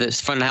team, whether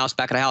it's front of the house,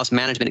 back of the house,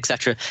 management,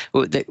 etc.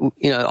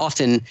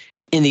 Often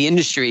in the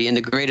industry, in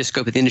the greater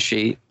scope of the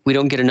industry, we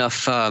don't get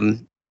enough.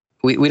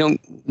 We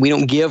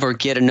don't give or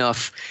get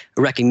enough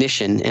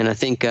recognition, and I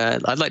think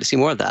I'd like to see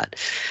more of that.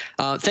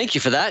 Thank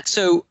you for that.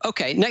 So,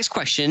 okay, next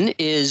question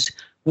is,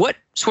 what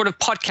sort of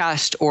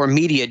podcast or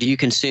media do you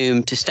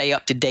consume to stay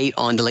up to date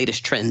on the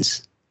latest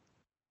trends?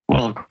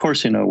 Well, of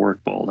course,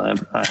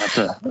 WorkBold. I have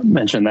to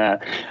mention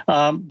that.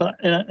 But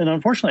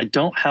unfortunately, I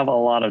don't have a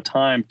lot of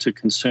time to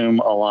consume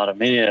a lot of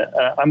media.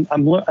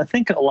 I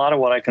think a lot of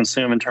what I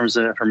consume in terms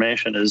of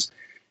information is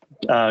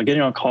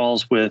getting on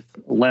calls with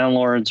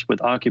landlords, with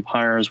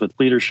occupiers, with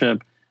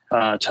leadership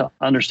to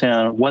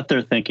understand what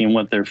they're thinking,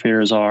 what their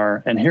fears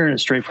are, and hearing it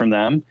straight from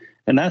them.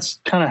 And that's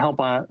kind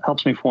of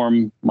helps me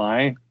form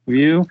my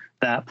view,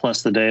 that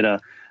plus the data.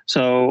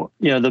 So,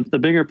 the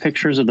bigger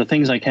pictures of the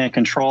things I can't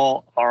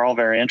control are all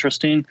very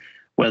interesting,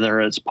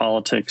 whether it's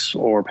politics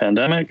or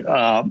pandemic.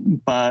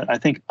 But I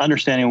think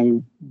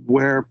understanding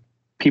where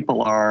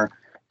people are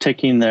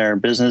taking their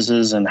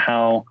businesses and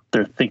how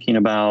they're thinking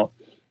about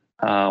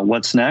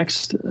what's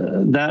next,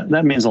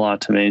 that means a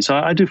lot to me. So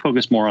I do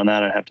focus more on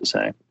that, I have to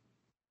say.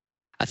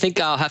 I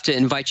think I'll have to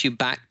invite you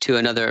back to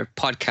another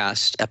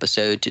podcast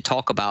episode to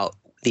talk about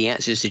the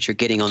answers that you're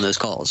getting on those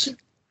calls.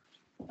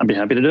 I'd be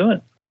happy to do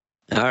it.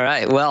 All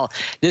right. Well,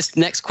 this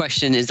next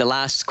question is the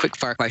last quick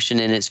fire question,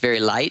 and it's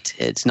very light.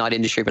 It's not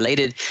industry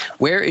related.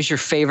 Where is your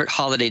favorite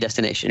holiday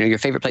destination or your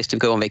favorite place to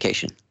go on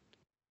vacation?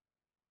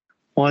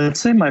 Well, I'd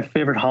say my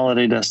favorite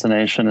holiday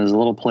destination is a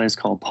little place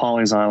called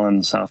Pawleys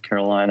Island, South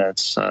Carolina.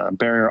 It's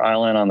Barrier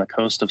Island on the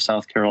coast of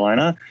South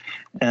Carolina.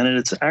 And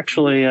it's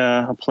actually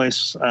a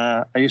place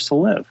I used to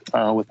live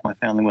with my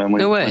family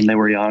when they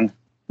were young.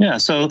 Yeah,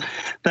 so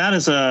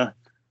that's a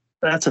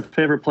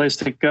favorite place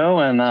to go.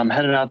 And I'm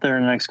headed out there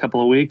in the next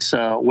couple of weeks,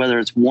 whether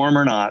it's warm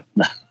or not.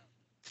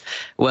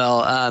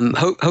 Well,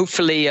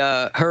 hopefully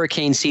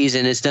hurricane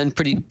season is done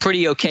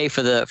pretty okay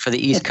for the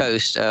East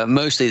Coast,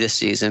 mostly this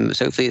season.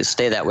 So hopefully it'll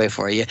stay that way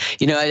for you.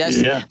 You know, I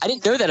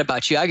didn't know that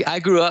about you. I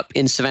grew up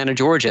in Savannah,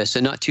 Georgia, so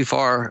not too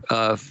far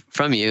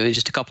from you,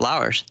 just a couple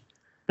hours.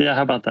 Yeah,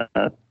 how about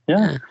that?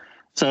 Yeah.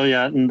 So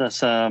and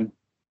that's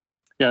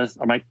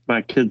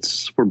my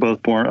kids were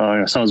both born.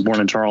 My son was born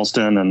in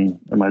Charleston, and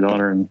my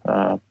daughter in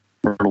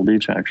Myrtle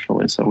Beach,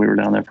 actually. So we were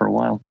down there for a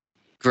while.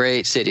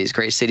 Great cities.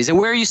 And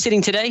where are you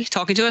sitting today,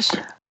 talking to us?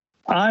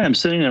 I am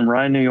sitting in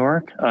Rye, New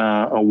York.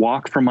 A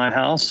walk from my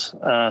house,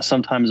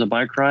 sometimes a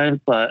bike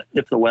ride. But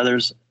if the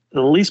weather's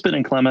the least bit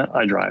inclement,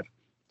 I drive.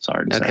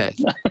 Sorry to say.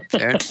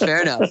 Okay,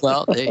 fair enough.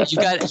 Well, you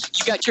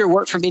got your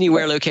work from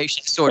anywhere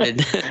location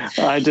sorted.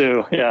 I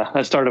do. Yeah,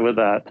 I started with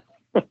that.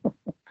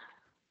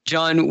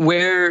 John,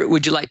 where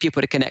would you like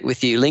people to connect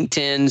with you?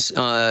 LinkedIn's,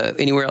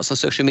 anywhere else on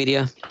social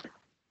media?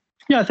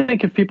 Yeah, I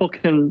think if people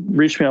can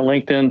reach me on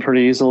LinkedIn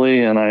pretty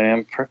easily, and I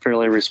am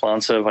fairly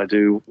responsive, I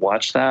do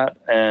watch that,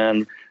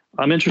 and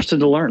I'm interested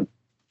to learn.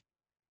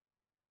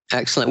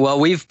 Excellent. Well,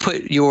 we've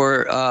put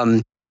your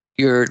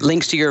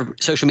links to your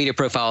social media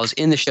profiles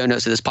in the show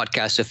notes of this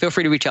podcast, so feel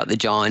free to reach out to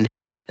John.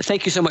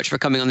 Thank you so much for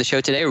coming on the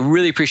show today. I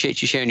really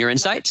appreciate you sharing your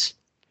insights.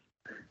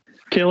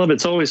 Caleb,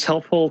 it's always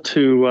helpful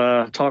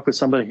to talk with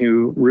somebody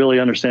who really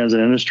understands an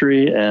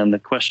industry, and the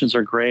questions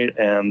are great,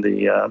 and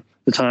the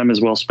time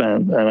is well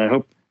spent. And I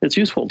hope it's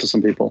useful to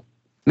some people.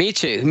 Me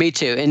too.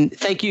 And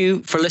thank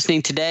you for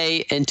listening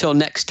today. Until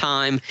next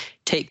time,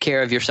 take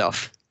care of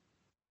yourself.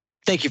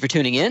 Thank you for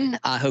tuning in.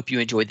 I hope you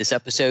enjoyed this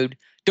episode.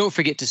 Don't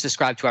forget to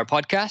subscribe to our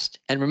podcast.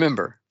 And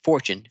remember,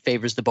 fortune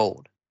favors the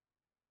bold.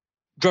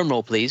 Drum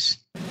roll, please.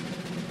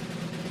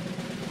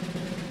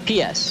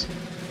 P.S.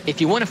 If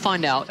you want to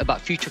find out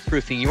about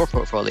future-proofing your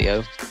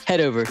portfolio,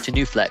 head over to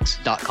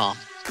newflex.com.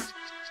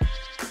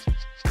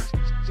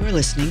 You're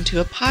listening to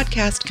a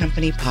Podcast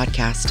Company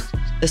podcast.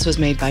 This was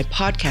made by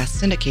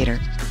Podcast Syndicator,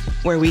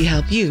 where we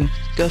help you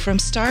go from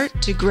start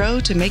to grow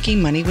to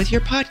making money with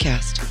your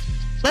podcast.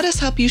 Let us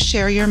help you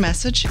share your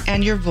message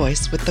and your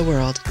voice with the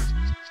world.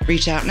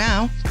 Reach out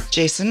now,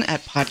 Jason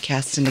at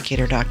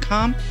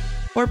podcastsyndicator.com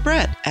or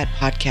Brett at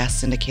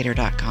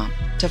podcastsyndicator.com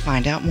to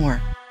find out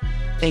more.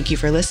 Thank you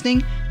for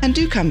listening, and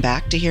do come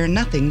back to hear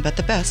nothing but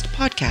the best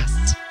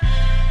podcasts.